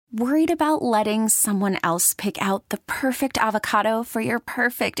Worried about letting someone else pick out the perfect avocado for your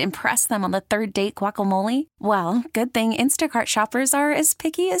perfect impress them on the third date guacamole? Well, good thing Instacart shoppers are as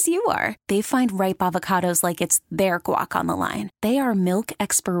picky as you are. They find ripe avocados like it's their guac on the line. They are milk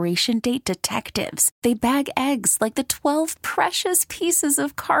expiration date detectives. They bag eggs like the 12 precious pieces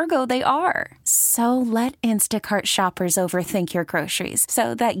of cargo they are. So let Instacart shoppers overthink your groceries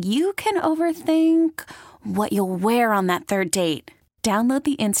so that you can overthink what you'll wear on that third date. Download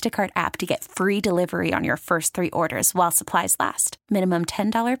the Instacart app to get free delivery on your first 3 orders while supplies last. Minimum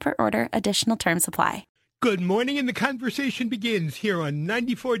 $10 per order. Additional terms apply. Good morning, and the conversation begins here on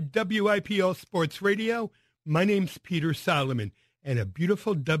 94 WIPL Sports Radio. My name's Peter Solomon, and a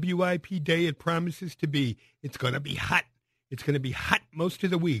beautiful WIP day it promises to be. It's going to be hot. It's going to be hot most of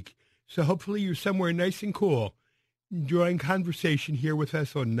the week. So hopefully you're somewhere nice and cool, enjoying conversation here with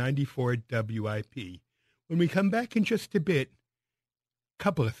us on 94 WIP. When we come back in just a bit,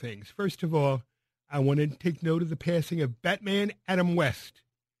 couple of things. First of all, I want to take note of the passing of Batman Adam West,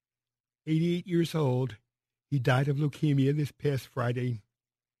 88 years old. He died of leukemia this past Friday.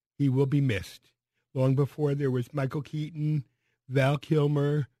 He will be missed. Long before there was Michael Keaton, Val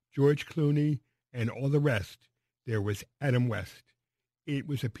Kilmer, George Clooney, and all the rest, there was Adam West. It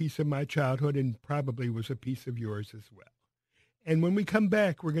was a piece of my childhood and probably was a piece of yours as well. And when we come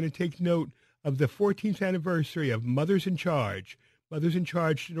back, we're going to take note of the 14th anniversary of Mothers in Charge. Mothers in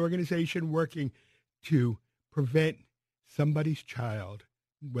Charge, an organization working to prevent somebody's child,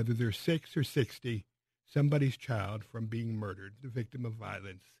 whether they're 6 or 60, somebody's child from being murdered, the victim of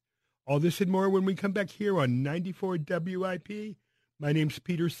violence. All this and more when we come back here on 94 WIP. My name's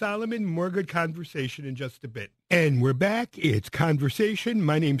Peter Solomon. More good conversation in just a bit. And we're back. It's Conversation.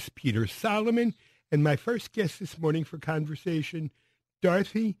 My name's Peter Solomon. And my first guest this morning for conversation,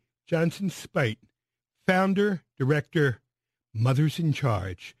 Dorothy Johnson Speight, founder, director, Mothers in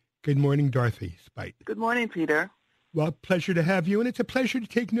Charge. Good morning, Dorothy Speight. Good morning, Peter. Well, pleasure to have you. And it's a pleasure to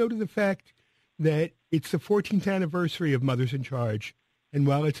take note of the fact that it's the 14th anniversary of Mothers in Charge. And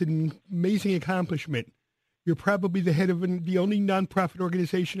while it's an amazing accomplishment, you're probably the head of the only nonprofit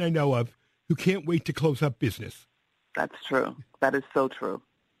organization I know of who can't wait to close up business. That's true. That is so true.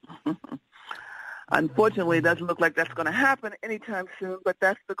 Unfortunately, it doesn't look like that's going to happen anytime soon, but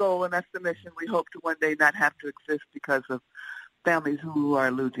that's the goal and that's the mission. We hope to one day not have to exist because of families who are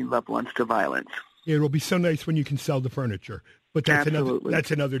losing loved ones to violence. It will be so nice when you can sell the furniture, but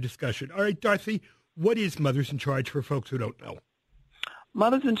that's another discussion. All right, Dorothy, what is Mothers in Charge for folks who don't know?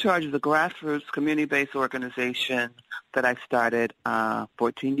 Mothers in Charge is a grassroots community-based organization that I started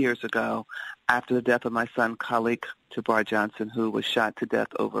 14 years ago after the death of my son, Khalik Jabbar Johnson, who was shot to death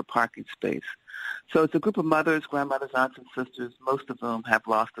over a parking space. So it's a group of mothers, grandmothers, aunts, and sisters, most of whom have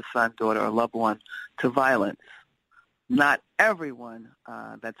lost a son, daughter, or loved one to violence. Not everyone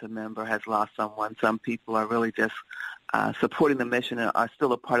that's a member has lost someone. Some people are really just supporting the mission and are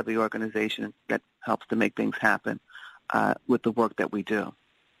still a part of the organization that helps to make things happen with the work that we do.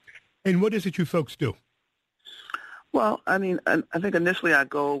 And what is it you folks do? Well, I mean, I think initially our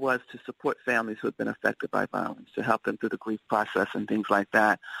goal was to support families who have been affected by violence, to help them through the grief process and things like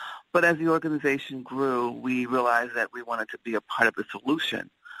that. But as the organization grew, we realized that we wanted to be a part of the solution.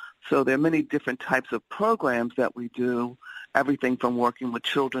 So there are many different types of programs that we do, everything from working with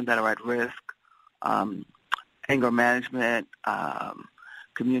children that are at risk, anger management,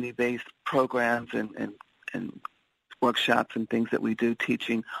 community-based programs and workshops and things that we do,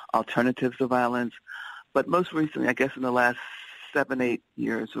 teaching alternatives to violence. But most recently, I guess in the last 7-8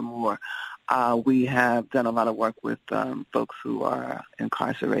 years or more, we have done a lot of work with folks who are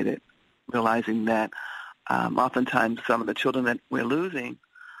incarcerated, realizing that oftentimes some of the children that we're losing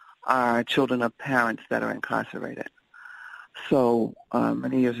are children of parents that are incarcerated. So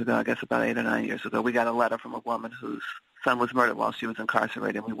many years ago, I guess about 8 or 9 years ago, we got a letter from a woman whose son was murdered while she was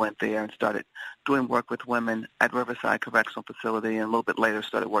incarcerated. We went there and started doing work with women at Riverside Correctional Facility, and a little bit later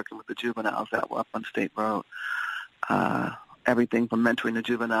started working with the juveniles that were up on State Road. Everything from mentoring the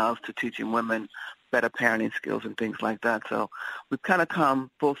juveniles to teaching women better parenting skills and things like that. So we've kind of come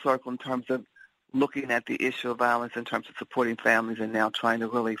full circle in terms of looking at the issue of violence, in terms of supporting families, and now trying to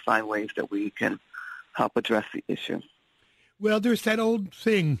really find ways that we can help address the issue. Well, there's that old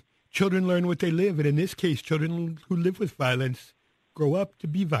thing, children learn what they live, and in this case, children who live with violence grow up to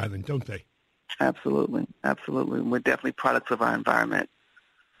be violent, don't they? Absolutely, absolutely. We're definitely products of our environment.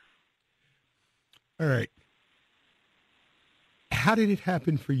 All right. How did it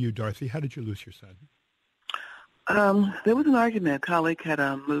happen for you, Dorothy? How did you lose your son? There was an argument. Khalik had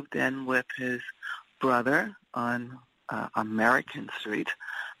moved in with his brother on American Street.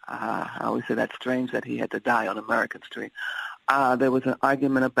 I always say that's strange that he had to die on American Street. There was an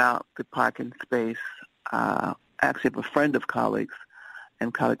argument about the parking space. Actually, a friend of colleagues,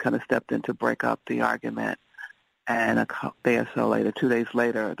 and colleague kind of stepped in to break up the argument. And a day or so later, 2 days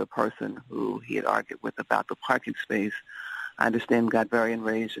later, the person who he had argued with about the parking space, I understand, got very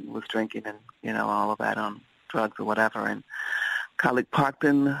enraged and was drinking and, all of that on drugs or whatever. And colleague parked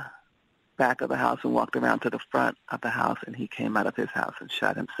in the back of the house and walked around to the front of the house, and he came out of his house and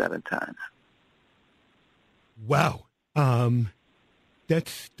shot him 7 times. Wow.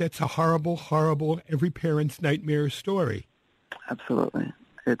 That's a horrible, horrible, every parent's nightmare story. Absolutely.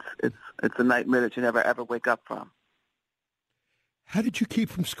 It's a nightmare that you never, ever wake up from. How did you keep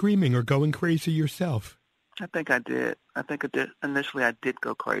from screaming or going crazy yourself? I think I did. Initially, I did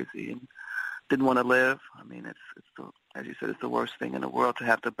go crazy and didn't want to live. I mean, as you said, it's the worst thing in the world to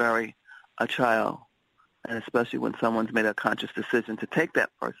have to bury a child, and especially when someone's made a conscious decision to take that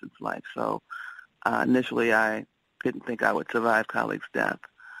person's life. So initially, I didn't think I would survive colleague's death.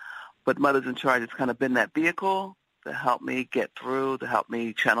 But Mothers in Charge has kind of been that vehicle to help me get through, to help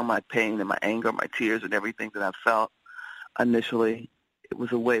me channel my pain and my anger, my tears, and everything that I felt. Initially, it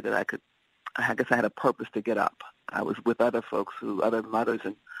was a way that I guess I had a purpose to get up. I was with other folks, other mothers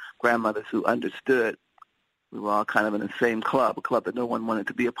and grandmothers who understood. We were all kind of in the same club, a club that no one wanted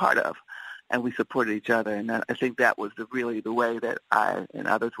to be a part of, and we supported each other. And I think that was really the way that I and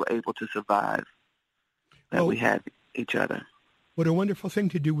others were able to survive, that we had each other. What a wonderful thing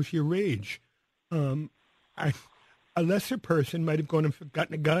to do with your rage. A lesser person might have gone and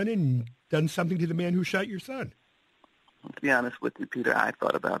gotten a gun and done something to the man who shot your son. To be honest with you, Peter, I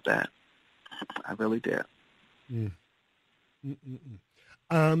thought about that. I really did.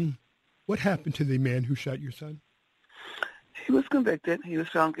 What happened to the man who shot your son? He was convicted. He was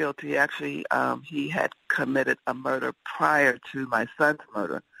found guilty. Actually, he had committed a murder prior to my son's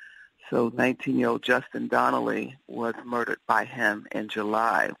murder. So 19-year-old Justin Donnelly was murdered by him in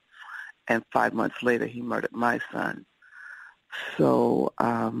July, and 5 months later he murdered my son. So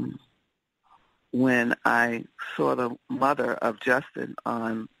when I saw the mother of Justin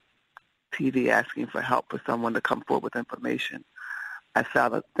on TV asking for help for someone to come forward with information, I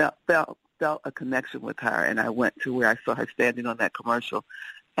felt a connection with her, and I went to where I saw her standing on that commercial,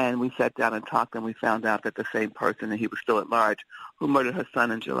 and we sat down and talked, and we found out that the same person, and he was still at large, who murdered her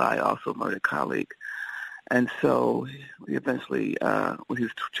son in July, also murdered colleague. And so we eventually, he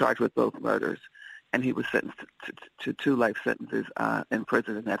was charged with both murders, and he was sentenced to 2 life sentences in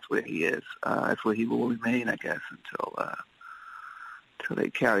prison, and that's where he is. That's where he will remain, I guess, until they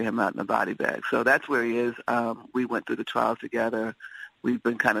carry him out in a body bag. So that's where he is. We went through the trials together. We've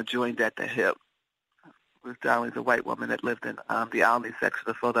been kind of joined at the hip. Ruth Donnelly's a white woman that lived in the Albany section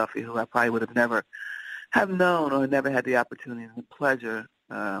of Philadelphia, who I probably would have never have known or never had the opportunity and the pleasure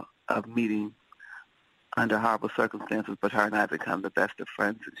of meeting under horrible circumstances, but her and I have become the best of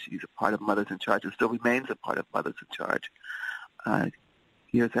friends, and she's a part of Mothers in Charge and still remains a part of Mothers in Charge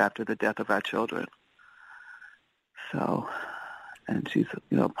years after the death of our children. So, and she's,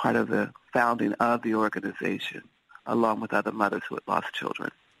 part of the founding of the organization, along with other mothers who had lost children.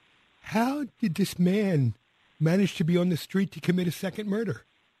 How did this man manage to be on the street to commit a second murder?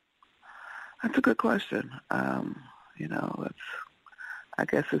 That's a good question. I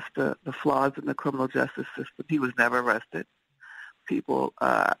guess it's the flaws in the criminal justice system. He was never arrested. People,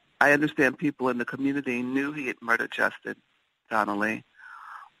 I understand people in the community knew he had murdered Justin Donnelly,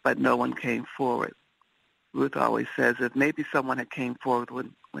 but no one came forward. Ruth always says if maybe someone had came forward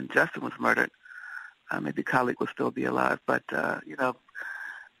when Justin was murdered, maybe colleague would still be alive. But,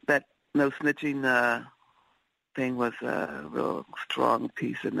 that no snitching thing was a real strong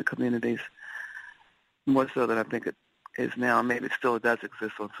piece in the communities, more so than I think it is now. Maybe it still does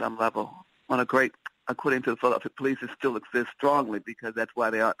exist on some level. According to the Philadelphia police, it still exists strongly because that's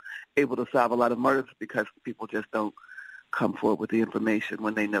why they aren't able to solve a lot of murders, because people just don't come forward with the information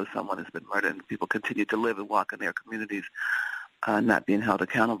when they know someone has been murdered, and people continue to live and walk in their communities not being held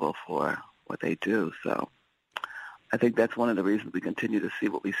accountable for what they do. So I think that's one of the reasons we continue to see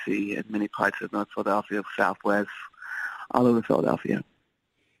what we see in many parts of North Philadelphia, Southwest, all over Philadelphia.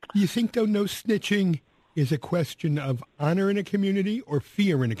 Do you think, though, no snitching is a question of honor in a community or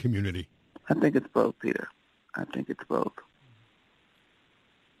fear in a community? I think it's both, Peter. I think it's both.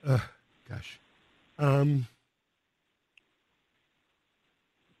 Gosh.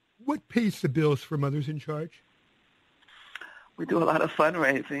 What pays the bills for Mothers in Charge? We do a lot of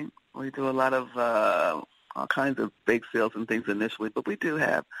fundraising. We do a lot of all kinds of bake sales and things initially, but we do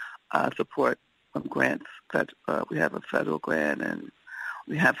have support from grants. We have a federal grant, and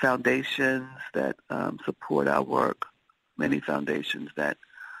we have foundations that support our work, many foundations that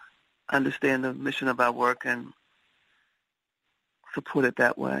understand the mission of our work and support it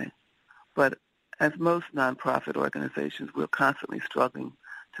that way. But as most nonprofit organizations, we're constantly struggling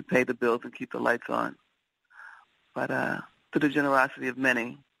to pay the bills and keep the lights on. But through the generosity of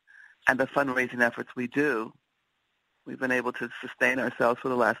many and the fundraising efforts we do, we've been able to sustain ourselves for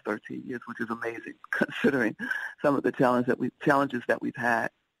the last 13 years, which is amazing considering some of the challenges that we've had.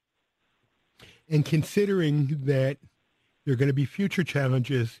 And considering that there are going to be future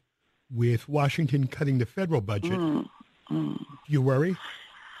challenges with Washington cutting the federal budget, do you worry?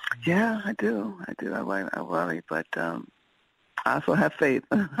 Yeah, I do. I worry, but I also have faith.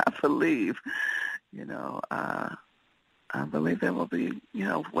 I believe, I believe there will be,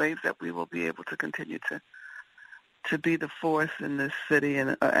 ways that we will be able to continue to be the force in this city,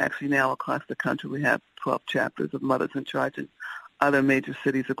 and actually now across the country. We have 12 chapters of Mothers in Charge in other major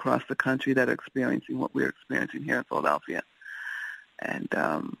cities across the country that are experiencing what we're experiencing here in Philadelphia. And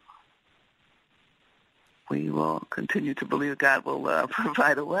we will continue to believe God will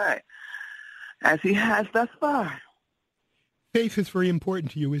provide a way, as he has thus far. Faith is very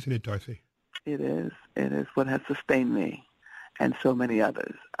important to you, isn't it, Dorothy? It is. It is what has sustained me and so many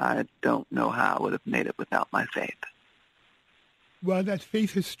others. I don't know how I would have made it without my faith. Well, that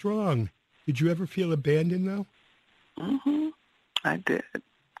faith is strong. Did you ever feel abandoned, though? Mm-hmm. I did. I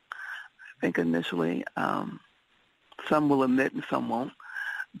think initially, some will admit and some won't,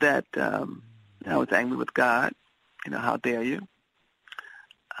 that I was angry with God. How dare you?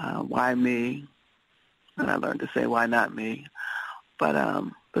 Why me? And I learned to say, why not me? But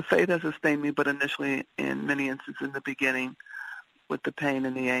the faith has sustained me, but initially, in many instances in the beginning, with the pain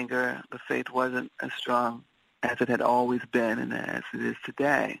and the anger, the faith wasn't as strong as it had always been and as it is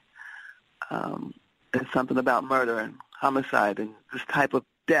today. There's something about murder and homicide and this type of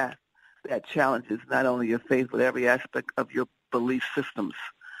death that challenges not only your faith, but every aspect of your belief systems.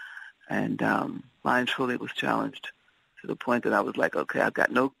 And mine truly was challenged to the point that I was like, okay, I've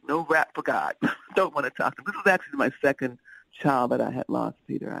got no rap for God. Don't want to talk to him. This was actually my second child that I had lost,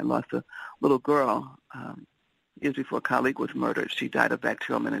 Peter. I lost a little girl years before a colleague was murdered. She died of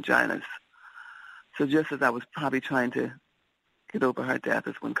bacterial meningitis. So just as I was probably trying to get over her death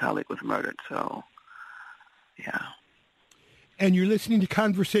is when colleague was murdered. So, yeah. And you're listening to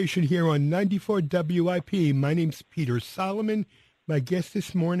Conversation here on 94 WIP. My name's Peter Solomon. My guest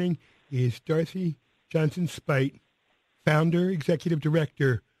this morning is Dorothy Johnson-Speight, founder, executive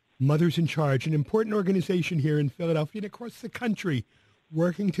director, Mothers in Charge, an important organization here in Philadelphia and across the country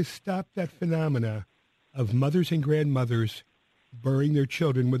working to stop that phenomena of mothers and grandmothers burying their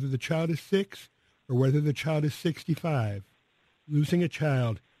children, whether the child is 6 or whether the child is 65. Losing a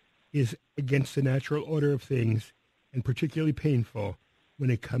child is against the natural order of things and particularly painful when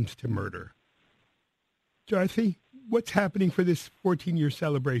it comes to murder. Dorothy, what's happening for this 14-year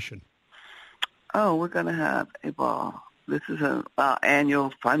celebration? Oh, we're going to have a ball. This is an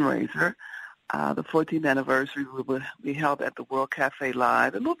annual fundraiser. The 14th anniversary will be held at the World Cafe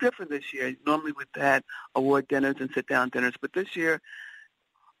Live. A little different this year. Normally we've had award dinners and sit-down dinners, but this year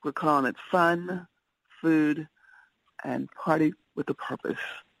we're calling it Fun, Food, and Party with a Purpose.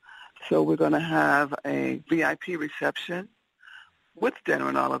 So we're going to have a VIP reception with dinner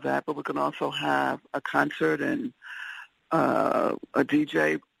and all of that, but we're going to also have a concert and a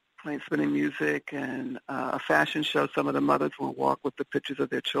DJ playing spinning music and a fashion show. Some of the mothers will walk with the pictures of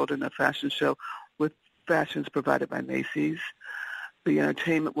their children, a fashion show with fashions provided by Macy's. The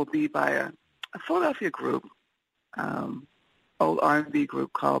entertainment will be by a Philadelphia group, old R&B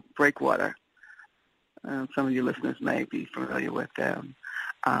group called Breakwater. Some of you listeners may be familiar with them.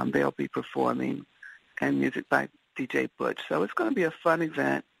 They'll be performing, and music by DJ Butch. So it's going to be a fun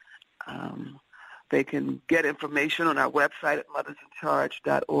event. They can get information on our website at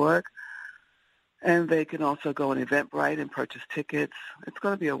mothersincharge.org, and they can also go on Eventbrite and purchase tickets. It's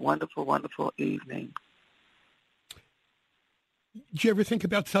going to be a wonderful, wonderful evening. Did you ever think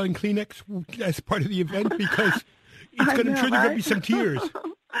about selling Kleenex as part of the event? Because it's going to, sure there going to be some tears.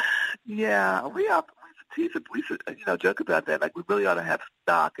 Yeah, we joke about that. Like, we really ought to have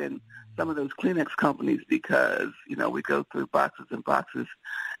stock in some of those Kleenex companies because, we go through boxes and boxes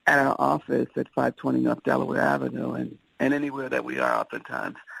at our office at 520 North Delaware Avenue, and anywhere that we are,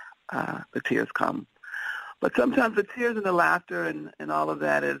 oftentimes the tears come. But sometimes the tears and the laughter and all of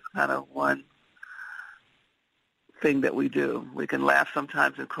that is kind of one thing that we do. We can laugh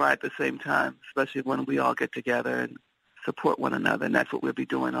sometimes and cry at the same time, especially when we all get together and support one another, and that's what we'll be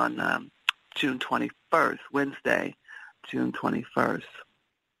doing on June 21st, Wednesday, June 21st.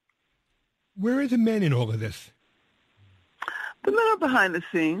 Where are the men in all of this? The men are behind the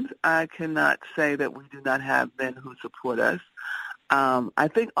scenes. I cannot say that we do not have men who support us. I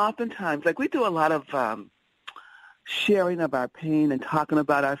think oftentimes, like, we do a lot of sharing of our pain and talking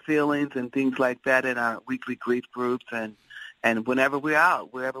about our feelings and things like that in our weekly grief groups. And whenever we're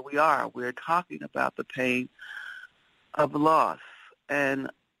out, wherever we are, we're talking about the pain of loss. And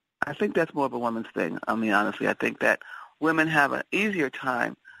I think that's more of a woman's thing. I mean, honestly, I think that women have an easier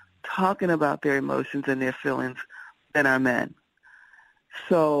time talking about their emotions and their feelings than our men.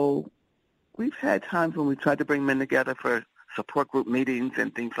 So we've had times when we tried to bring men together for support group meetings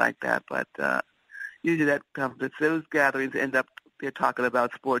and things like that, but usually those gatherings end up they're talking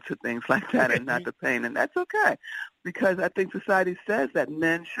about sports and things like that and not the pain, and that's okay because I think society says that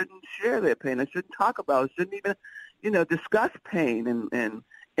men shouldn't share their pain and shouldn't talk about it, shouldn't even, discuss pain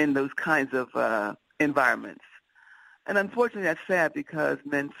in those kinds of environments. And unfortunately, that's sad because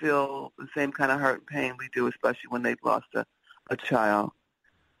men feel the same kind of hurt and pain we do, especially when they've lost a child.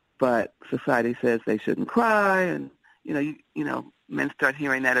 But society says they shouldn't cry, and men start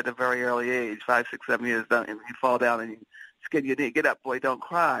hearing that at a very early age, 5, 6, 7 years, and you fall down and you skin your knee. Get up, boy, don't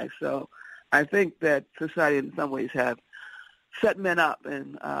cry. So I think that society in some ways have set men up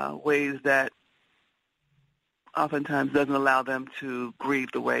in ways that oftentimes doesn't allow them to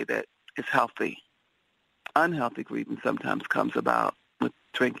grieve the way that is healthy. Unhealthy grieving sometimes comes about with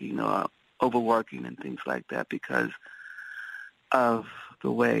drinking or overworking and things like that because of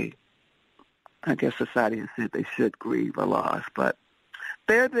the way, I guess, society has said they should grieve a loss. But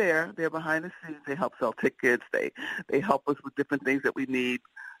they're there. They're behind the scenes. They help sell tickets. They help us with different things that we need,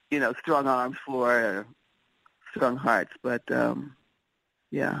 strong arms for, strong hearts. But,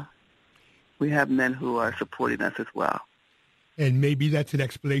 we have men who are supporting us as well. And maybe that's an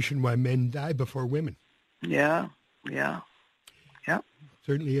explanation why men die before women. Yeah.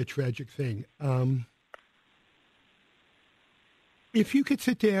 Certainly a tragic thing. If you could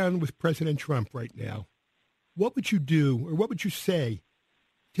sit down with President Trump right now, what would you do or what would you say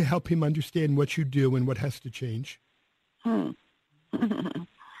to help him understand what you do and what has to change?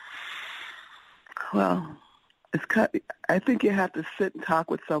 Well, I think you have to sit and talk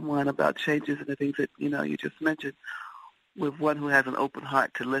with someone about changes and the things that, you just mentioned, with one who has an open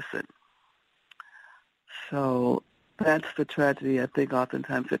heart to listen. So that's the tragedy, I think,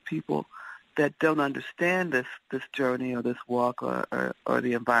 oftentimes that people that don't understand this journey or this walk or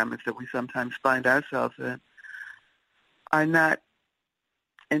the environments that we sometimes find ourselves in are not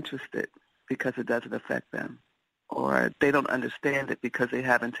interested because it doesn't affect them, or they don't understand it because they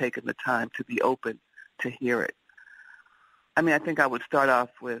haven't taken the time to be open to hear it. I mean, I think I would start off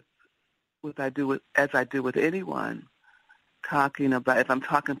with as I do with anyone, talking about, if I'm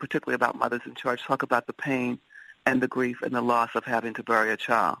talking particularly about mothers in charge, talk about the pain and the grief and the loss of having to bury a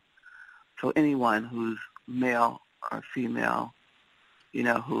child. So anyone who's male or female,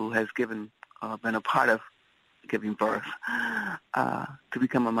 who has been a part of giving birth, to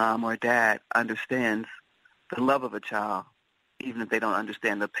become a mom or a dad, understands the love of a child, even if they don't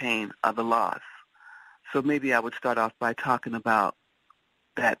understand the pain of the loss. So maybe I would start off by talking about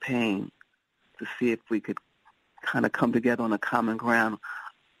that pain to see if we could kind of come together on a common ground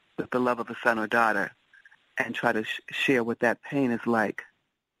with the love of a son or daughter and try to share what that pain is like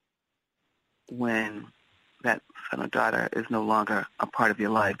when that son or daughter is no longer a part of your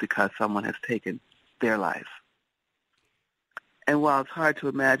life because someone has taken their life. And while it's hard to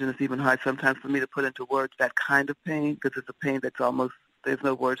imagine, it's even hard sometimes for me to put into words that kind of pain because it's a pain that's almost, there's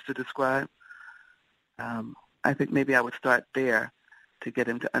no words to describe. I think maybe I would start there to get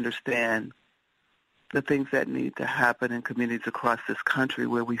him to understand the things that need to happen in communities across this country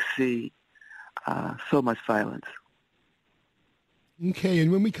where we see so much violence. Okay,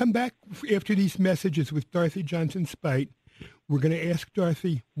 and when we come back after these messages with Dorothy Johnson Speight, we're going to ask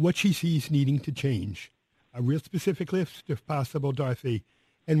Dorothy what she sees needing to change. A real specific list, if possible, Dorothy.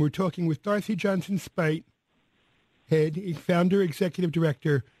 And we're talking with Dorothy Johnson Speight, founder, executive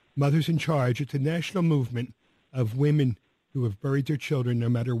director, Mothers in Charge. It's a national movement of women who have buried their children no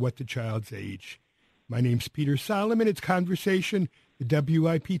matter what the child's age. My name's Peter Solomon. It's Conversation, the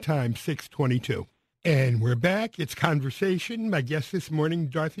WIP time, 622. And we're back. It's Conversation. My guest this morning,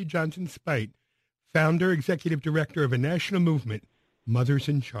 Dorothy Johnson Speight, founder, executive director of a national movement, Mothers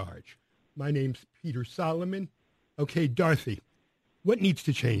in Charge. My name's Peter Solomon. Okay, Dorothy, what needs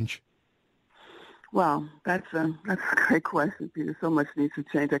to change? Well, that's a great question, Peter. So much needs to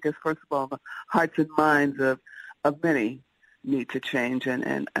change. I guess, first of all, the hearts and minds of many need to change.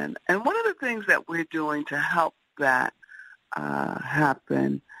 And one of the things that we're doing to help that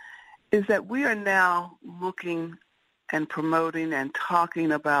happen is that we are now looking and promoting and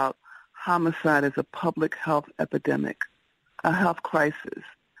talking about homicide as a public health epidemic, a health crisis.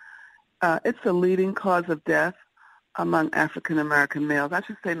 It's the leading cause of death among African-American males, I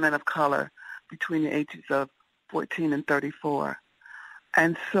should say men of color, between the ages of 14 and 34.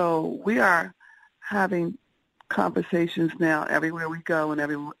 And so we are having conversations now everywhere we go, and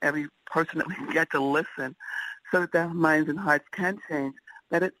every person that we can get to listen, so that their minds and hearts can change,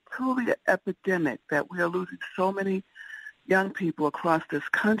 that it's truly an epidemic, that we are losing so many young people across this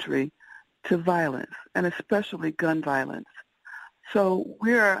country to violence, and especially gun violence. So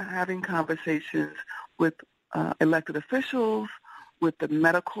we're having conversations with elected officials, with the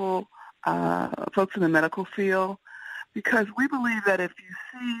medical folks in the medical field, because we believe that if you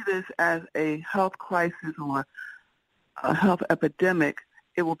see this as a health crisis or a health epidemic,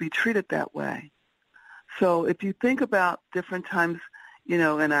 it will be treated that way. So if you think about different times, in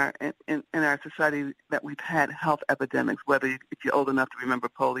our society that we've had health epidemics, whether if you're old enough to remember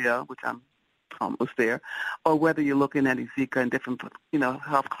polio, which I'm almost there, or whether you're looking at Zika and different,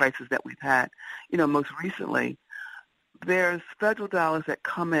 health crises that we've had, most recently, there's federal dollars that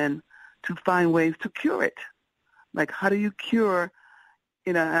come in to find ways to cure it. Like, how do you cure,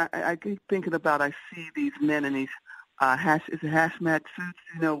 I keep thinking about, I see these men in these hazmat suits,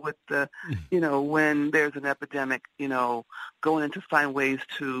 with the, when there's an epidemic, going in to find ways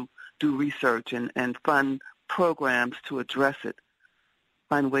to do research and fund programs to address it,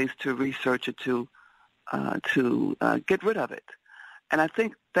 find ways to research it, to get rid of it. And I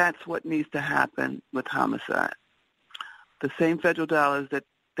think that's what needs to happen with homicide. The same federal dollars that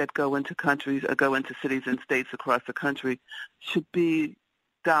go into countries or go into cities and states across the country should be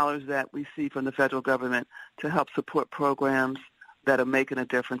dollars that we see from the federal government to help support programs that are making a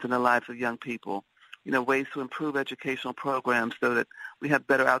difference in the lives of young people. Ways to improve educational programs so that we have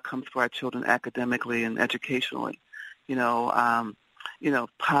better outcomes for our children academically and educationally.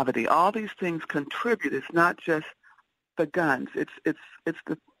 Poverty. All these things contribute. It's not just the guns. It's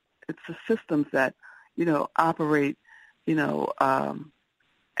the systems that operate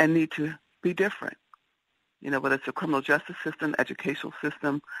and need to be different. Whether it's a criminal justice system, educational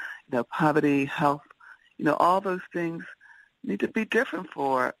system, poverty, health, all those things need to be different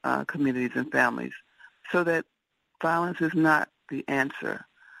for communities and families, so that violence is not the answer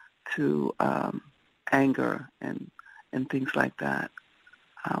to anger and things like that.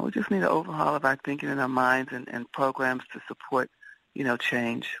 We just need an overhaul of our thinking and our minds and programs to support,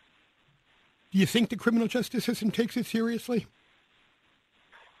 change. Do you think the criminal justice system takes it seriously?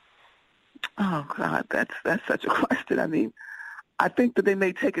 Oh, God, that's such a question. I mean, I think that they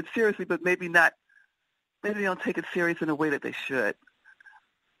may take it seriously, but maybe not. Maybe they don't take it serious in a way that they should.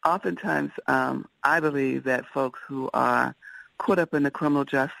 Oftentimes, I believe that folks who are caught up in the criminal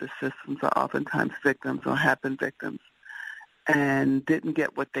justice systems are oftentimes victims or have been victims and didn't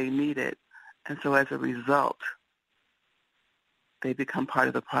get what they needed. And so as a result, they become part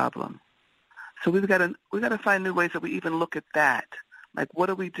of the problem. So we've got to find new ways that we even look at that. Like, what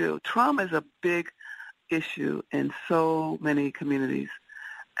do we do? Trauma is a big issue in so many communities.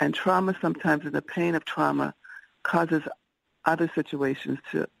 And trauma sometimes, and the pain of trauma, causes other situations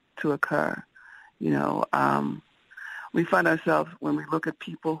to occur. We find ourselves, when we look at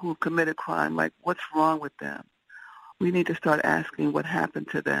people who've committed crime, like, what's wrong with them? We need to start asking what happened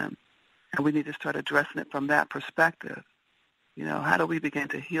to them. And we need to start addressing it from that perspective. How do we begin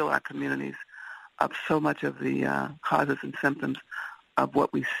to heal our communities of so much of the causes and symptoms of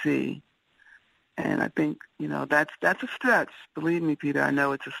what we see? And I think, that's a stretch. Believe me, Peter, I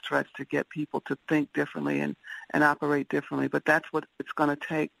know it's a stretch to get people to think differently and operate differently, but that's what it's going to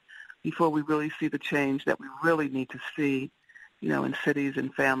take before we really see the change that we really need to see, in cities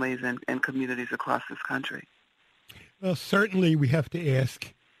and families and communities across this country. Well, certainly we have to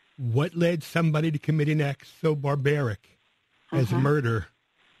ask, what led somebody to commit an act so barbaric as a murder?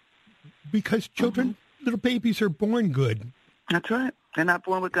 Because children, little babies, are born good. That's right. They're not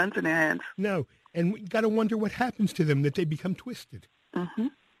born with guns in their hands. No. And we got to wonder what happens to them, that they become twisted.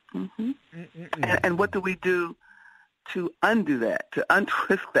 And what do we do to undo that, to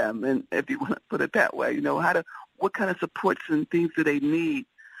untwist them, and if you want to put it that way? What kind of supports and things do they need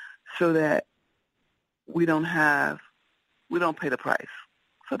so that we don't pay the price,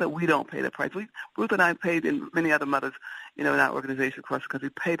 so that we don't pay the price. Ruth and I paid, and many other mothers, in our organization across the country,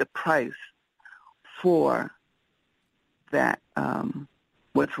 pay the price for that,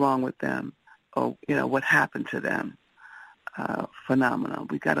 what's wrong with them, or, what happened to them, phenomenon.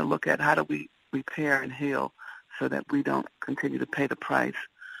 We got to look at how do we repair and heal so that we don't continue to pay the price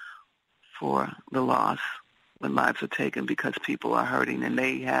for the loss when lives are taken because people are hurting and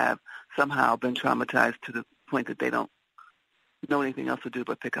they have somehow been traumatized to the point that they don't know anything else to do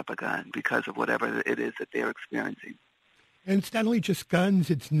but pick up a gun because of whatever it is that they're experiencing. And it's not only just guns,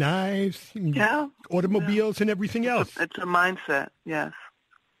 it's knives, automobiles, and everything else. It's a mindset, yes.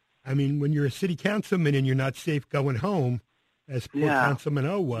 I mean, when you're a city councilman and you're not safe going home, as poor Councilman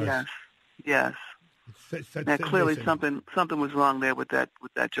O was. Yes. Now, clearly something was wrong there with that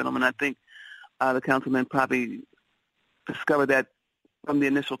gentleman. I think the councilman probably discovered that from the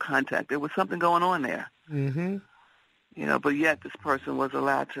initial contact. There was something going on there. Mm-hmm. You know, but yet this person was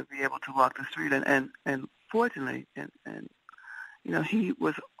allowed to be able to walk the street, and fortunately, and you know, he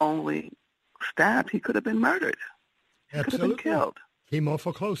was only stabbed. He could have been murdered. He could have been killed. Came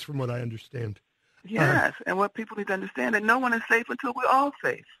awful close, from what I understand. Yes, and what people need to understand that no one is safe until we're all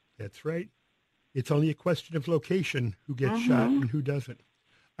safe. That's right. It's only a question of location, who gets shot and who doesn't.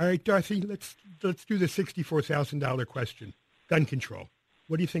 All right, Dorothy, let's do the $64,000 question. Gun control.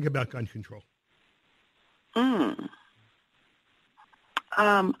 What do you think about gun control?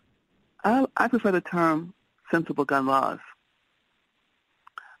 I prefer the term sensible gun laws.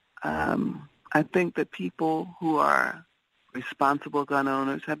 I think that people who are responsible gun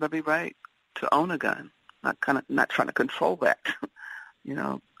owners have every right to own a gun. Not trying to control that. You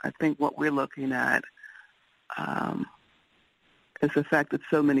know, I think what we're looking at is the fact that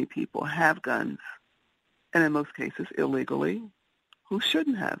so many people have guns, and in most cases illegally, who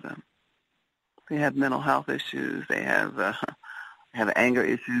shouldn't have them. They have mental health issues. They have anger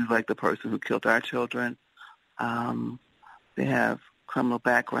issues, like the person who killed our children. They have criminal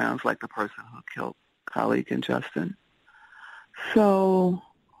backgrounds, like the person who killed colleague and Justin. So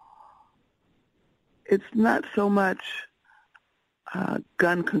it's not so much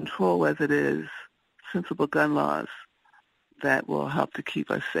gun control as it is sensible gun laws that will help to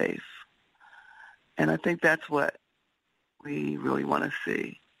keep us safe. And I think that's what we really want to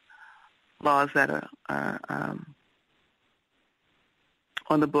see. Laws that are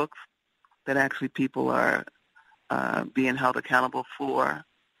on the books that actually people are being held accountable for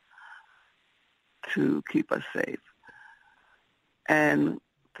to keep us safe. And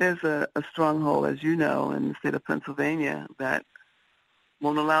there's a stronghold, as you know, in the state of Pennsylvania that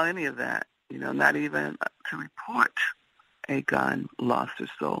won't allow any of that, you know, not even to report a gun lost or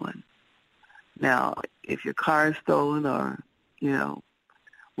stolen. Now, if your car is stolen or, you know,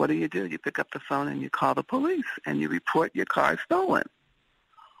 what do? You pick up the phone and you call the police and you report your car stolen.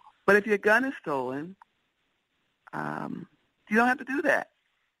 But if your gun is stolen, you don't have to do that.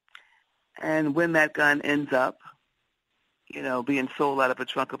 And when that gun ends up, you know, being sold out of the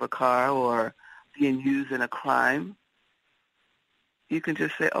trunk of a car or being used in a crime, you can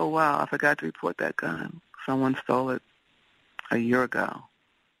just say, oh, wow, I forgot to report that gun. Someone stole it a year ago.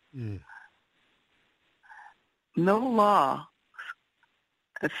 No law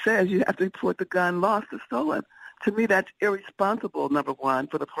that says you have to report the gun lost or stolen. To me, that's irresponsible, number one,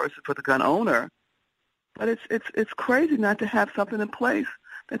 for the gun owner. But it's crazy not to have something in place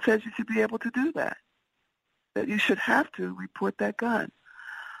that says you should be able to do that, that you should have to report that gun.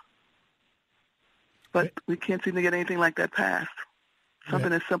 But we can't seem to get anything like that passed.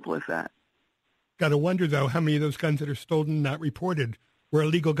 Something as simple as that. Got to wonder, though, how many of those guns that are stolen, not reported, were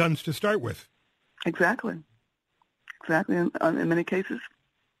illegal guns to start with. Exactly. In many cases,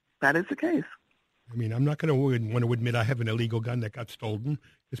 that is the case. I mean, I'm not going to want to admit I have an illegal gun that got stolen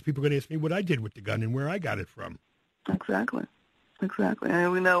because people are going to ask me what I did with the gun and where I got it from. Exactly.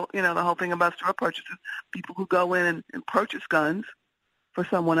 And we know, the whole thing about store purchases, people who go in and purchase guns for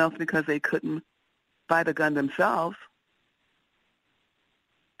someone else because they couldn't buy the gun themselves.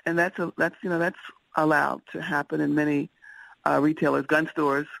 And that's allowed to happen in many retailers, gun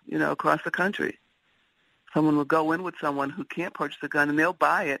stores, across the country. Someone will go in with someone who can't purchase a gun, and they'll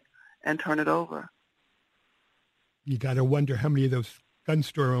buy it and turn it over. You got to wonder how many of those gun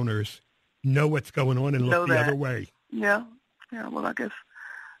store owners know what's going on and look the other way. Yeah. Well, I guess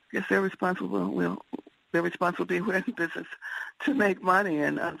they're responsible. They're responsible to be in business to make money,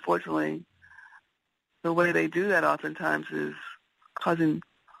 and unfortunately, the way they do that oftentimes is causing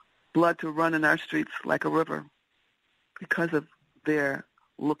blood to run in our streets like a river because of their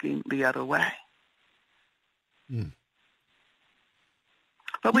looking the other way.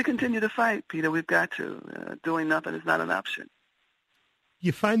 But we continue to fight, Peter. We've got to. Doing nothing is not an option.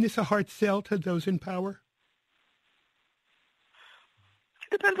 You find this a hard sell to those in power?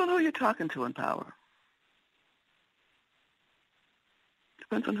 It depends on who you're talking to in power.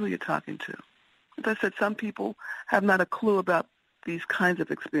 Depends on who you're talking to. As I said, some people have not a clue about these kinds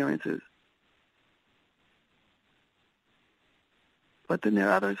of experiences. But then there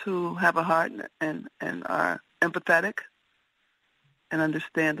are others who have a heart and are empathetic and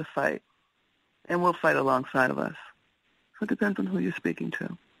understand the fight and will fight alongside of us. So it depends on who you're speaking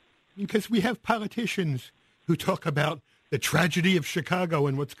to. Because we have politicians who talk about the tragedy of Chicago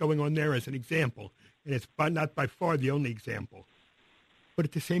and what's going on there as an example. And it's not by far the only example. But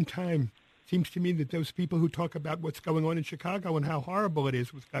at the same time, it seems to me that those people who talk about what's going on in Chicago and how horrible it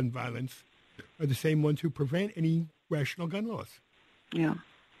is with gun violence are the same ones who prevent any rational gun laws. Yeah.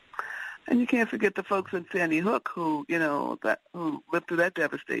 And you can't forget the folks in Sandy Hook who lived through that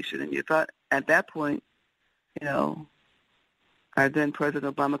devastation. And you thought at that point, our then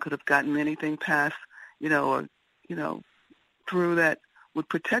President Obama could have gotten anything passed, through that would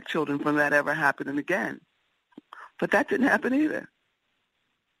protect children from that ever happening again. But that didn't happen either.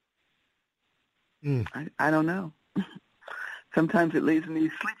 I don't know. Sometimes it leaves me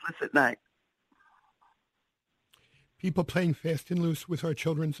sleepless at night. People playing fast and loose with our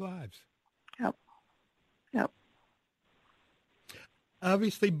children's lives. Yep.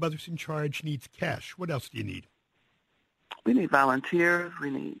 Obviously, Mothers in Charge needs cash. What else do you need? We need volunteers.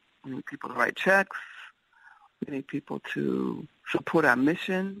 We need people to write checks. We need people to support our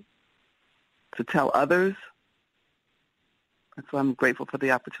mission, to tell others. And so I'm grateful for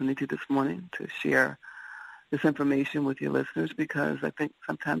the opportunity this morning to share this information with your listeners, because I think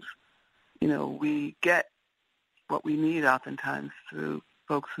sometimes, we get what we need oftentimes through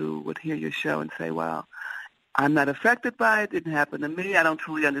folks who would hear your show and say, well, I'm not affected by it. It didn't happen to me. I don't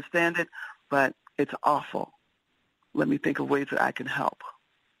truly understand it, but it's awful. Let me think of ways that I can help.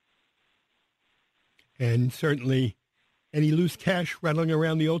 And certainly any loose cash rattling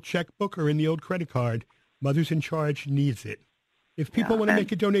around the old checkbook or in the old credit card, Mothers in Charge needs it. If people want to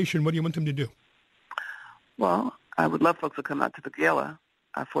make a donation, what do you want them to do? Well, I would love folks to come out to the gala,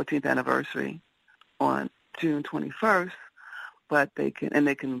 our 14th anniversary on June 21st, but they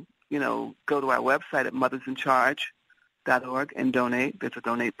can go to our website at mothersincharge.org and donate. There's a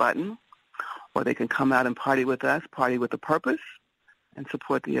donate button. Or they can come out and party with us, Party with a Purpose, and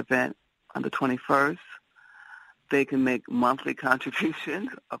support the event on the 21st. They can make monthly contributions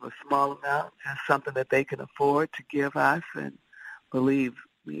of a small amount, just something that they can afford to give us. And believe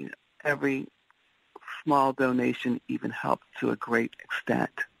me, every small donation even helps to a great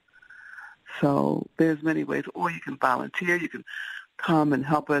extent. So there's many ways. Or you can volunteer. You can come and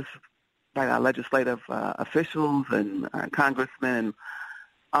help us, like our legislative officials and our congressmen and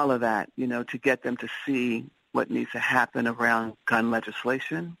all of that, to get them to see what needs to happen around gun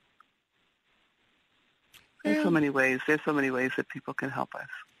legislation. There's so many ways. There's so many ways that people can help us.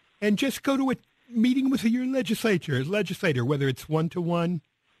 And just go to a meeting with your legislator, whether it's one-to-one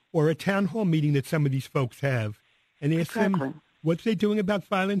or a town hall meeting that some of these folks have, and ask them what they're doing about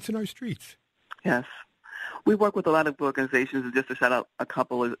violence in our streets. Yes. We work with a lot of organizations, and just to shout out a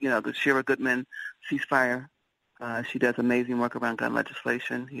couple of, the Shira Goodman Ceasefire. She does amazing work around gun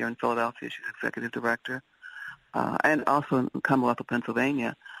legislation here in Philadelphia. She's executive director, and also in Commonwealth of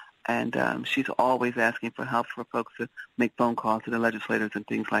Pennsylvania. And she's always asking for help for folks to make phone calls to the legislators and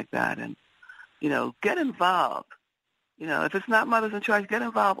things like that. And, get involved. If it's not Mothers in Charge, get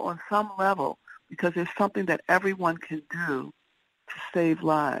involved on some level, because there's something that everyone can do to save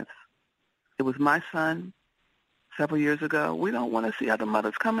lives. It was my son several years ago. We don't want to see other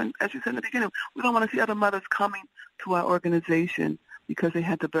mothers coming, as you said in the beginning, we don't want to see other mothers coming to our organization because they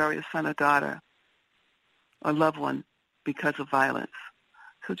had to bury a son or daughter or loved one because of violence.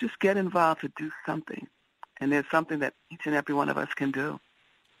 So just get involved to do something. And there's something that each and every one of us can do.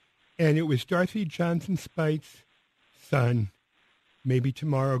 And it was Dorothy Johnson Spite's son. Maybe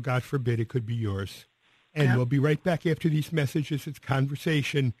tomorrow, God forbid, it could be yours. And we'll be right back after these messages. It's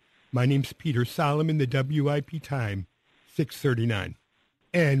Conversation. My name's Peter Solomon, the WIP time, 6:39.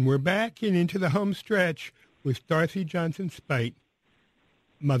 And we're back and into the home stretch with Dorothy Johnson Spite,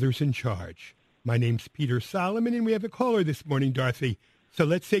 Mothers in Charge. My name's Peter Solomon, and we have a caller this morning, Dorothy. So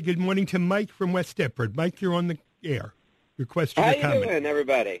let's say good morning to Mike from West Deptford. Mike, you're on the air. Your question or comment? How you doing,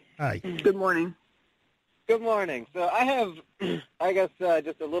 everybody? Hi. Good morning. Good morning. So I have,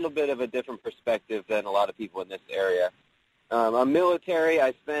 just a little bit of a different perspective than a lot of people in this area. I'm military.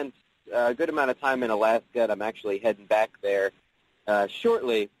 I spent a good amount of time in Alaska, and I'm actually heading back there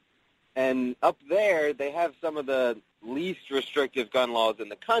shortly. And up there, they have some of the least restrictive gun laws in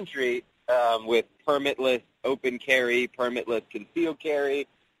the country, with permitless open carry, permitless concealed carry,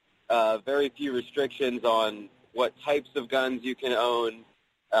 very few restrictions on what types of guns you can own,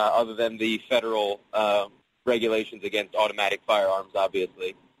 other than the federal regulations against automatic firearms,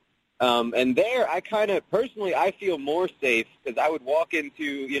 obviously. And there, I feel more safe because I would walk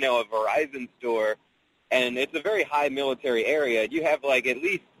into, a Verizon store, and it's a very high military area. You have, at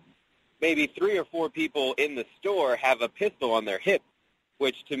least maybe 3 or 4 people in the store have a pistol on their hip,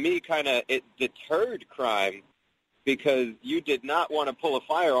 which to me it deterred crime because you did not want to pull a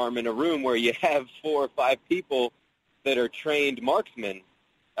firearm in a room where you have 4 or 5 people that are trained marksmen.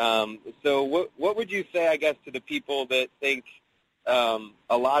 So what would you say, I guess, to the people that think,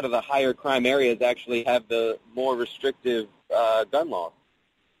 a lot of the higher crime areas actually have the more restrictive gun laws?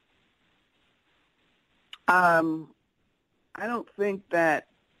 I don't think that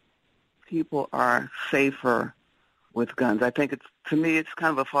people are safer with guns. I think to me, it's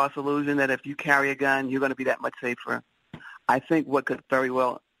kind of a false illusion that if you carry a gun, you're going to be that much safer. I think what could very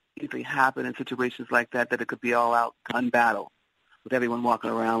well easily happen in situations like that it could be all-out gun battle with everyone walking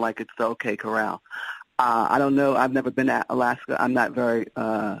around like it's the OK Corral. I don't know. I've never been to Alaska. I'm not very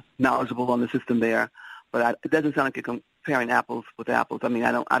knowledgeable on the system there, but it doesn't sound like you're comparing apples with apples. I mean,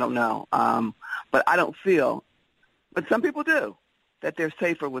 I don't know. But I don't feel, but some people do, that they're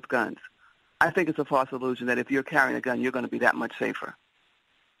safer with guns. I think it's a false illusion that if you're carrying a gun, you're going to be that much safer.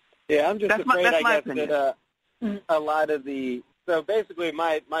 Yeah, I'm just afraid, I guess, opinion. that a lot of so basically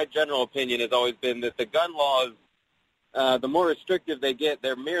my general opinion has always been that the gun laws, the more restrictive they get,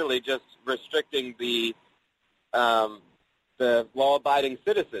 they're merely just restricting the law-abiding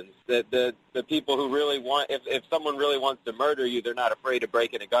citizens, the people who really want, if someone really wants to murder you, they're not afraid of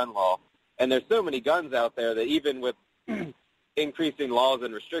breaking a gun law. And there's so many guns out there that even with increasing laws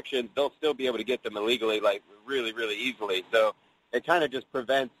and restrictions, they'll still be able to get them illegally, like really, really easily. So it kind of just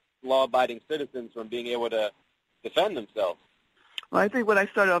prevents law-abiding citizens from being able to defend themselves. Well, I think what I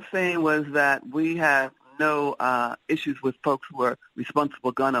started off saying was that we have no issues with folks who are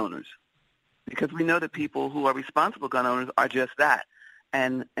responsible gun owners, because we know that people who are responsible gun owners are just that,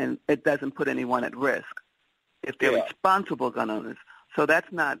 and it doesn't put anyone at risk if they're responsible gun owners. So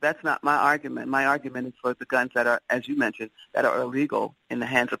that's not my argument. My argument is for the guns that are, as you mentioned, that are illegal in the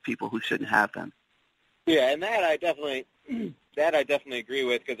hands of people who shouldn't have them. Yeah, and that I definitely agree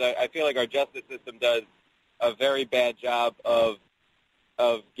with, because I feel like our justice system does a very bad job of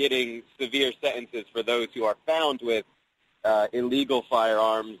getting severe sentences for those who are found with illegal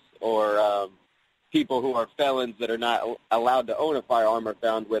firearms, or people who are felons that are not allowed to own a firearm are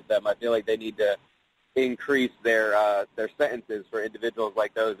found with them. I feel like they need to increase their sentences for individuals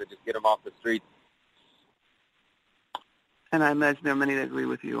like those and just get them off the streets. And I imagine there are many that agree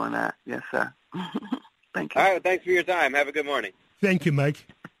with you on that. Yes, sir. Thank you. All right, thanks for your time. Have a good morning. Thank you, Mike.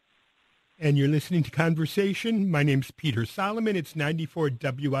 And you're listening to Conversation. My name's Peter Solomon. It's 94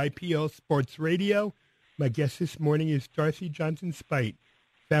 WIPL Sports Radio. My guest this morning is Dorothy Johnson Speight,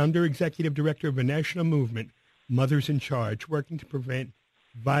 founder, executive director of a national movement, Mothers in Charge, working to prevent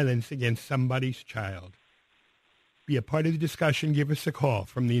violence against somebody's child. Be a part of the discussion. Give us a call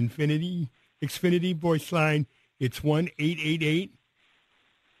from the Xfinity voice line. It's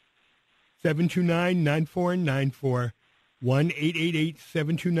 1-888-729-9494,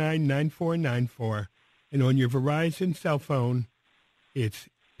 1-888-729-9494. And on your Verizon cell phone, it's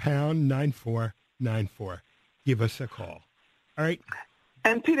pound 9494. Give us a call. All right.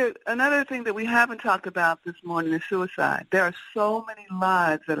 And, Peter, another thing that we haven't talked about this morning is suicide. There are so many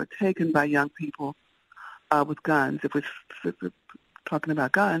lives that are taken by young people with guns. If we're talking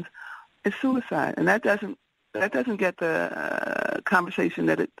about guns, it's suicide. And that doesn't get the conversation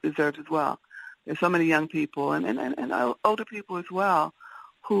that it deserves as well. There's so many young people and older people as well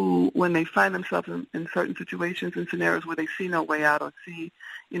who, when they find themselves in certain situations and scenarios where they see no way out or see,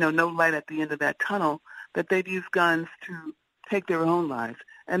 no light at the end of that tunnel, that they've used guns to take their own lives.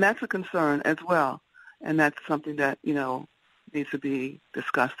 And that's a concern as well. And that's something that, needs to be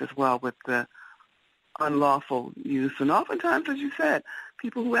discussed as well with the unlawful use. And oftentimes, as you said,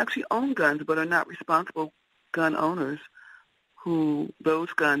 people who actually own guns but are not responsible gun owners, who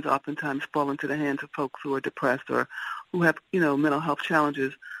those guns oftentimes fall into the hands of folks who are depressed or who have, mental health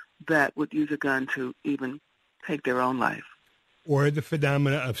challenges that would use a gun to even take their own life. Or the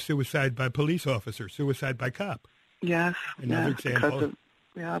phenomena of suicide by police officer, suicide by cop. Yes. Another example.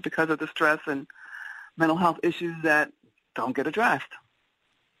 Because of the stress and mental health issues that don't get addressed.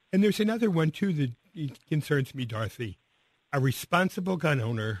 And there's another one, too, that concerns me, Dorothy. A responsible gun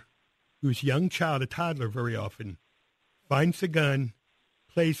owner whose young child, a toddler very often, finds a gun,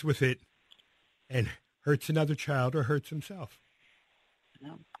 plays with it, and hurts another child or hurts himself.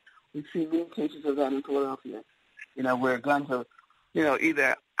 Yeah. We've seen many cases of that in Philadelphia, where guns are,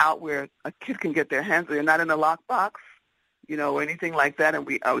 either out where a kid can get their hands, they're not in a lockbox, or anything like that, and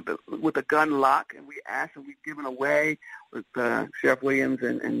we with a gun lock, and we ask, and we've given away with Sheriff Williams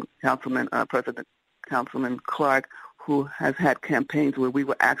and President Councilman Clark, who has had campaigns where we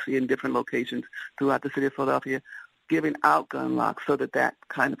were actually in different locations throughout the city of Philadelphia, giving out gun locks so that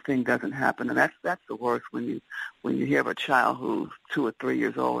kind of thing doesn't happen. And that's the worst when you hear of a child who's 2 or 3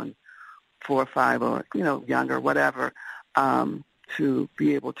 years old and 4 or 5 or younger, whatever, to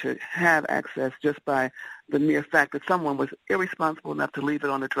be able to have access just by the mere fact that someone was irresponsible enough to leave it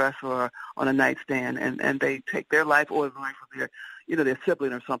on a dresser or on a nightstand, and they take their life or the life of their their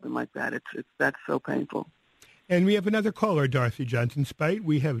sibling or something like that. That's so painful. And we have another caller, Dorothy Johnson Spite.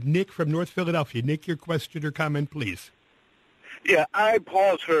 We have Nick from North Philadelphia. Nick, your question or comment, please. Yeah, I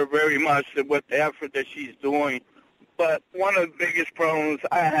applaud her very much with the effort that she's doing. But one of the biggest problems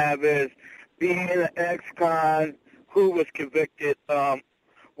I have is being an ex-con who was convicted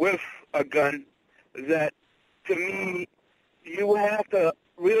with a gun, that to me, you have to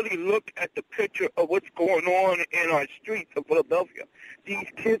really look at the picture of what's going on in our streets of Philadelphia. These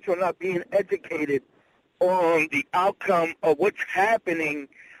kids are not being educated on the outcome of what's happening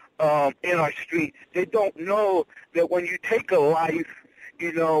in our streets. They don't know that when you take a life,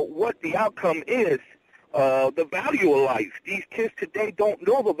 what the outcome is, the value of life. These kids today don't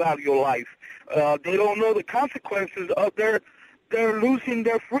know the value of life. They don't know the consequences of they're losing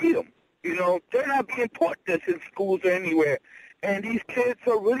their freedom. They're not being taught this in schools or anywhere. And these kids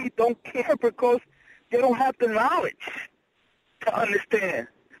really don't care because they don't have the knowledge to understand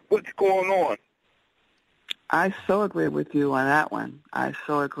what's going on. I so agree with you on that one. I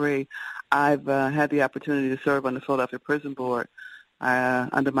so agree. I've had the opportunity to serve on the Philadelphia Prison Board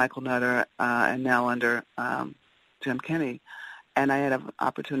under Michael Nutter and now under Jim Kenney. And I had an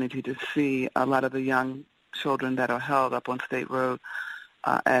opportunity to see a lot of the young children that are held up on State Road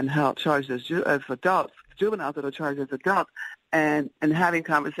and held charged as adults, juveniles that are charged as adults, and having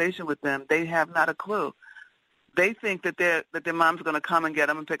conversation with them, they have not a clue. They think that their mom's going to come and get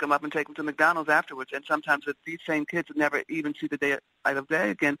them and pick them up and take them to McDonald's afterwards. And sometimes these same kids never even see the light of day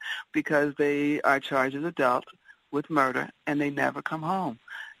again because they are charged as adults with murder, and they never come home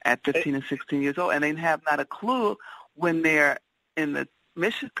at 15 and 16 years old. And they have not a clue when they're in the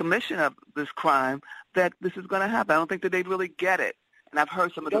commission of this crime that this is going to happen. I don't think that they really get it. And I've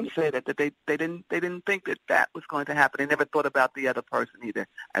heard some of them say that they didn't think that was going to happen. They never thought about the other person either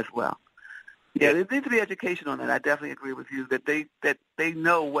as well. Yeah, there needs to be education on that. I definitely agree with you that they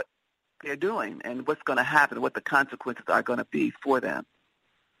know what they're doing and what's going to happen, what the consequences are going to be for them.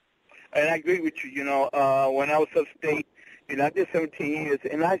 And I agree with you. When I was upstate, I did 17 years,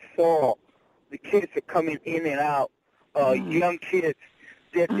 and I saw the kids are coming in and out, young kids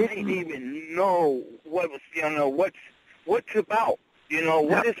that didn't even know what was, what's about.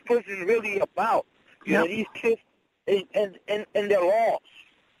 What is prison really about? These kids, and they're lost.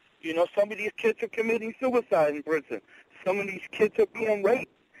 Some of these kids are committing suicide in prison. Some of these kids are being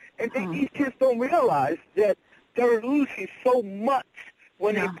raped. And these kids don't realize that they're losing so much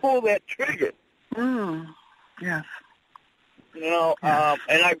when they pull that trigger. Yes. And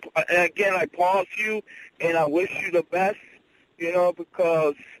I applaud you, and I wish you the best,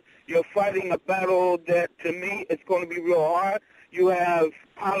 because you're fighting a battle that, to me, it's going to be real hard. You have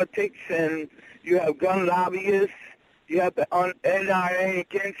politics, and you have gun lobbyists. You have the NRA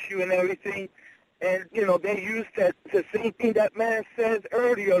against you and everything. And, they use the same thing that man said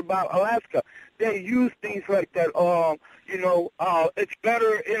earlier about Alaska. They use things like that. It's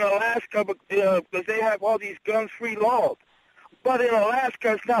better in Alaska because they have all these gun-free laws. But in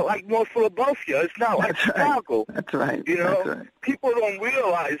Alaska, it's not like North Philadelphia. It's not like Chicago. That's right. That's right. People don't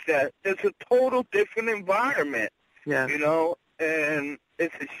realize that. It's a total different environment. Yeah. And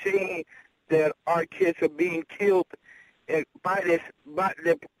it's a shame that our kids are being killed they're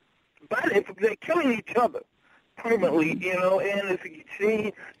killing each other permanently, and as you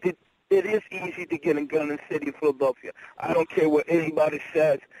see, it is easy to get a gun in the city of Philadelphia. I don't care what anybody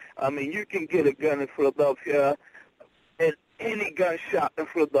says. I mean, you can get a gun in Philadelphia at any gun shop in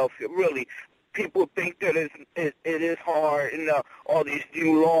Philadelphia, really. People think that it is hard and all these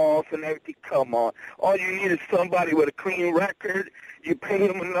new laws and everything. Come on. All you need is somebody with a clean record. You pay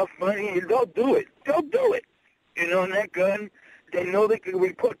them enough money, and they'll do it. They'll do it. And that gun, they know they can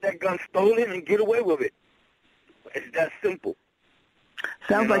report that gun stolen and get away with it. It's that simple.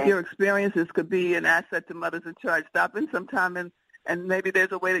 Sounds like your experiences could be an asset to Mothers in Charge. Stop in sometime, and maybe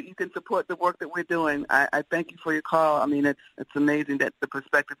there's a way that you can support the work that we're doing. I thank you for your call. I mean, it's amazing that the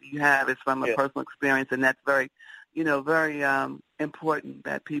perspective you have is from a personal experience, and that's very important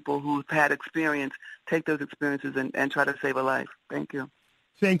that people who've had experience take those experiences and try to save a life. Thank you.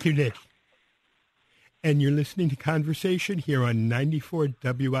 Thank you, Nick. And you're listening to Conversation here on 94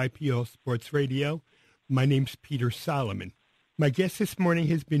 WIPL Sports Radio. My name's Peter Solomon. My guest this morning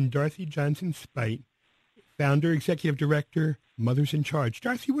has been Dorothy Johnson Spite, founder, executive director, Mothers in Charge.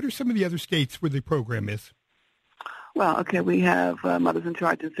 Dorothy, what are some of the other states where the program is? Well, okay, we have Mothers in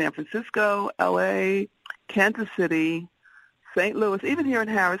Charge in San Francisco, L.A., Kansas City, St. Louis, even here in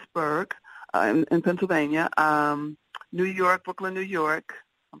Harrisburg, in Pennsylvania, New York, Brooklyn, New York.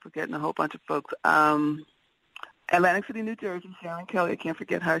 I'm forgetting a whole bunch of folks. Atlantic City, New Jersey, Sharon Kelly. I can't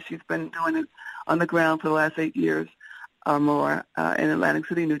forget her. She's been doing it on the ground for the last 8 years. or more in Atlantic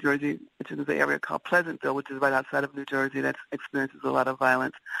City, New Jersey, which is the area called Pleasantville, which is right outside of New Jersey that experiences a lot of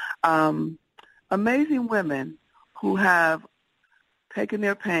violence. Amazing women who have taken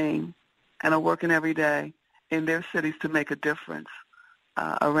their pain and are working every day in their cities to make a difference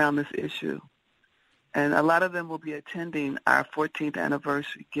around this issue. And a lot of them will be attending our 14th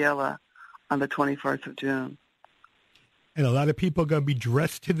anniversary gala on the 21st of June. And a lot of people are going to be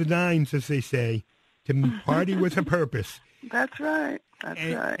dressed to the nines, as they say, to party with a purpose. That's right. That's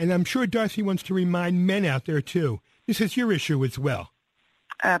right. And I'm sure Darcy wants to remind men out there, too. This is your issue as well.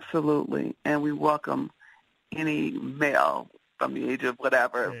 Absolutely. And we welcome any male from the age of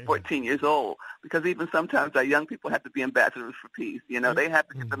 14 years old, because even sometimes our young people have to be ambassadors for peace. You know, they have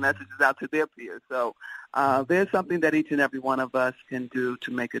to get the messages out to their peers. So there's something that each and every one of us can do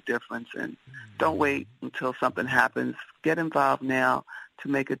to make a difference. And don't wait until something happens. Get involved now to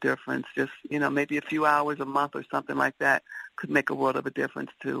make a difference. Just, maybe a few hours a month or something like that could make a world of a difference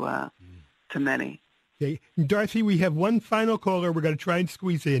to many. Okay. Darcy, we have one final caller we're going to try and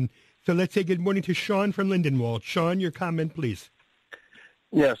squeeze in. So let's say good morning to Sean from Lindenwold. Sean, your comment, please.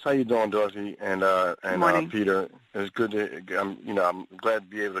 Yes, how you doing, Dorothy and Peter? It's good to I'm glad to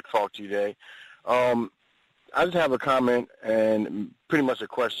be able to talk to you today. I just have a comment and pretty much a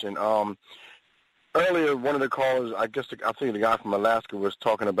question. Earlier, one of the callers, I think the guy from Alaska was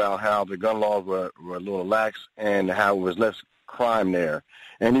talking about how the gun laws were a little lax and how it was less crime there,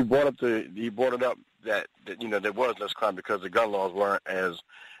 and he brought it up that there was less crime because the gun laws weren't as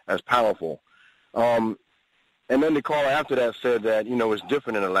powerful. And then the caller after that said that, it's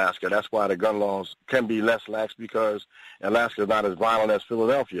different in Alaska. That's why the gun laws can be less lax, because Alaska is not as violent as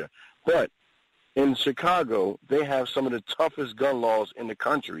Philadelphia. But in Chicago, they have some of the toughest gun laws in the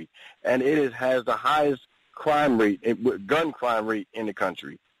country, and it has the highest gun crime rate in the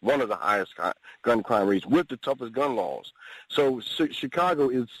country, one of the highest gun crime rates with the toughest gun laws. So Chicago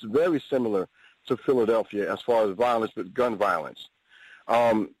is very similar to Philadelphia as far as violence, but gun violence.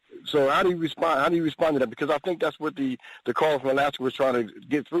 So how do you respond to that? Because I think that's what the caller from Alaska was trying to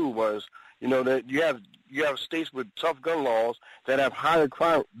get through was, that you have states with tough gun laws that have higher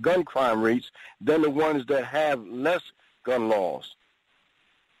gun crime rates than the ones that have less gun laws.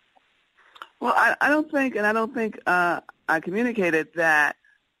 Well, I don't think I communicated that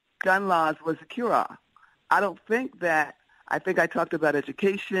gun laws was a cure-all. I think I talked about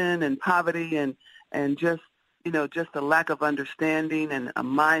education and poverty and just a lack of understanding and a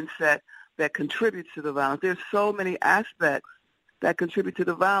mindset that contributes to the violence. There's so many aspects that contribute to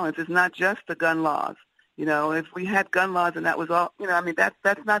the violence. It's not just the gun laws. If we had gun laws and that was all,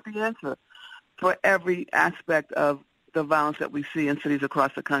 that's not the answer for every aspect of the violence that we see in cities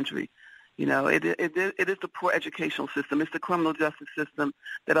across the country. It is the poor educational system. It's the criminal justice system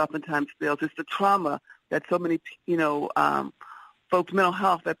that oftentimes fails. It's the trauma that so many, folks' mental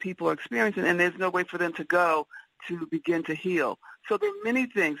health that people are experiencing, and there's no way for them to go to begin to heal. So there are many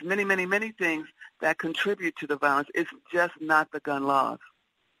things, many, many, many things that contribute to the violence. It's just not the gun laws.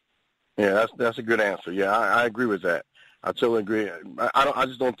 Yeah, that's a good answer. Yeah, I agree with that. I totally agree. I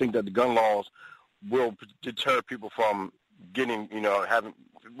just don't think that the gun laws will deter people from getting,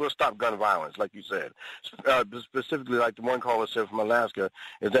 will stop gun violence, like you said. Specifically, like the one caller said from Alaska,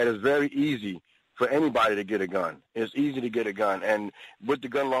 is that it's very easy for anybody to get a gun. It's easy to get a gun. And what the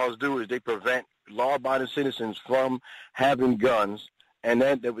gun laws do is they prevent law-abiding citizens from having guns, and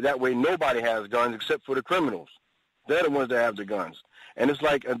that way nobody has guns except for the criminals. They're the ones that have the guns. And it's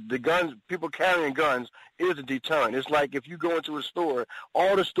like the guns, people carrying guns is a deterrent. It's like if you go into a store,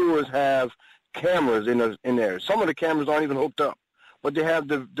 all the stores have cameras in there. Some of the cameras aren't even hooked up, but they have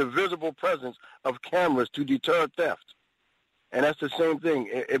the visible presence of cameras to deter theft. And that's the same thing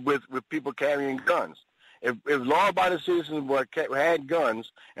with people carrying guns. If law-abiding citizens had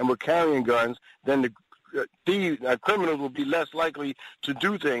guns and were carrying guns, then the criminals will be less likely to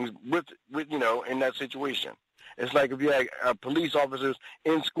do things with in that situation. It's like if you had police officers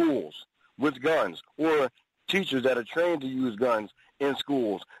in schools with guns, or teachers that are trained to use guns in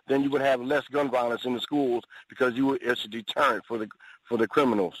schools, then you would have less gun violence in the schools because it's a deterrent for the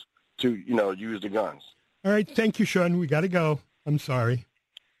criminals to use the guns. All right, thank you, Sean. We got to go. I'm sorry.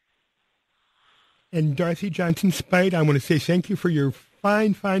 And Darcy Johnson-Speight, I want to say thank you for your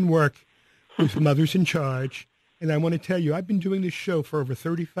fine, fine work with Mothers in Charge. And I want to tell you, I've been doing this show for over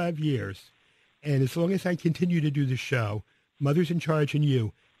 35 years. And as long as I continue to do the show, Mothers in Charge and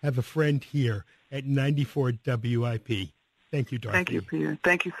you have a friend here at 94 WIP. Thank you, Darcy. Thank you, Peter.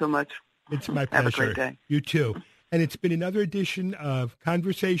 Thank you so much. It's my pleasure. Have a great day. You too. And it's been another edition of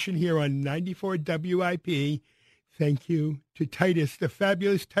Conversation here on 94 WIP. Thank you to Titus, the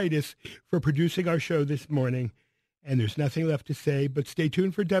fabulous Titus, for producing our show this morning. And there's nothing left to say, but stay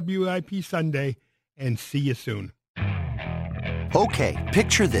tuned for WIP Sunday, and see you soon. Okay,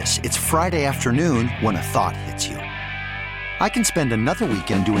 picture this. It's Friday afternoon when a thought hits you. I can spend another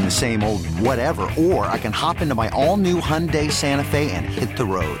weekend doing the same old whatever, or I can hop into my all-new Hyundai Santa Fe and hit the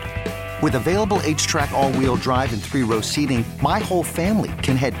road. With available H-Track all-wheel drive and 3-row seating, my whole family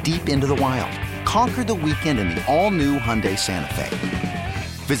can head deep into the wild. Conquer the weekend in the all-new Hyundai Santa Fe.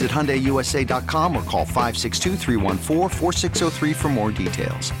 Visit HyundaiUSA.com or call 562-314-4603 for more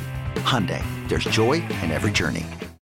details. Hyundai, there's joy in every journey.